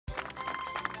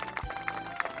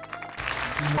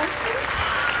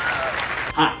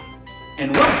Hi,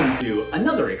 and welcome to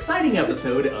another exciting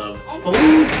episode of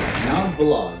FELIZ NOG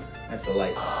vlog at the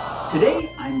lights.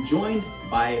 Today, I'm joined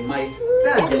by my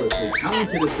fabulously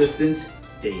talented assistant,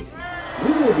 Daisy.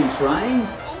 We will be trying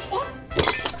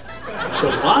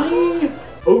Chobani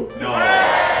Oat Nog.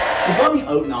 Chobani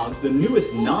Oat Nog, the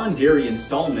newest non-dairy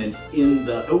installment in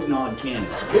the Oat Nog canon.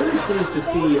 Very pleased to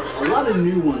see a lot of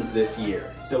new ones this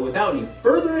year. So without any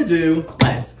further ado,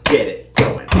 let's get it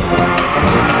going.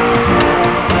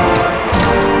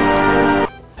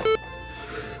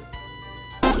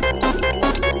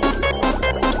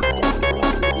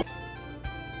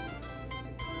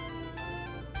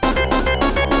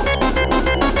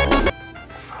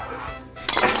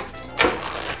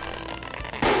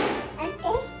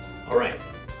 Alright,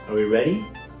 are we ready?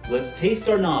 Let's taste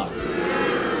our nogs.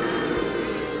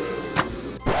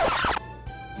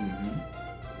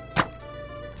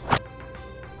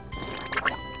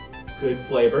 Good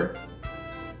flavor.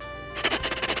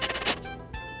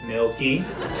 Milky,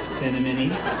 cinnamony,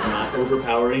 not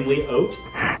overpoweringly oat.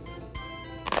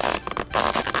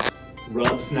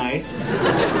 Rubs nice.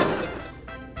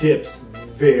 Dips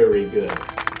very good.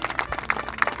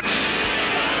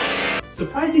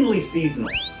 Surprisingly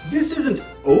seasonal. This isn't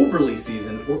overly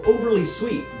seasoned or overly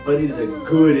sweet, but it is a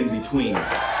good in-between.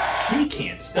 She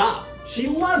can't stop. She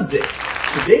loves it.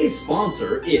 Today's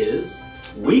sponsor is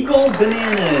week-old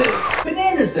bananas.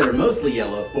 Bananas that are mostly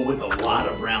yellow, but with a lot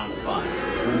of brown spots.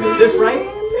 When they're this right,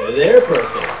 they're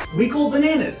perfect. Week-old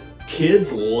bananas.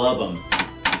 Kids love them.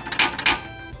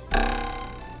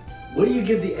 What do you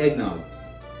give the eggnog?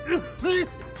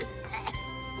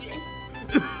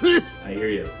 I hear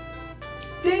you.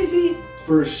 Daisy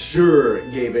for sure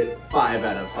gave it 5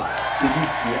 out of 5. Did you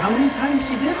see how many times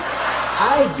she dipped?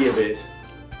 I give it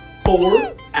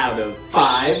 4 out of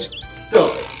 5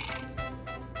 stars.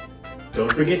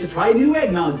 Don't forget to try new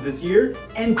eggnogs this year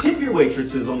and tip your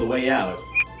waitresses on the way out.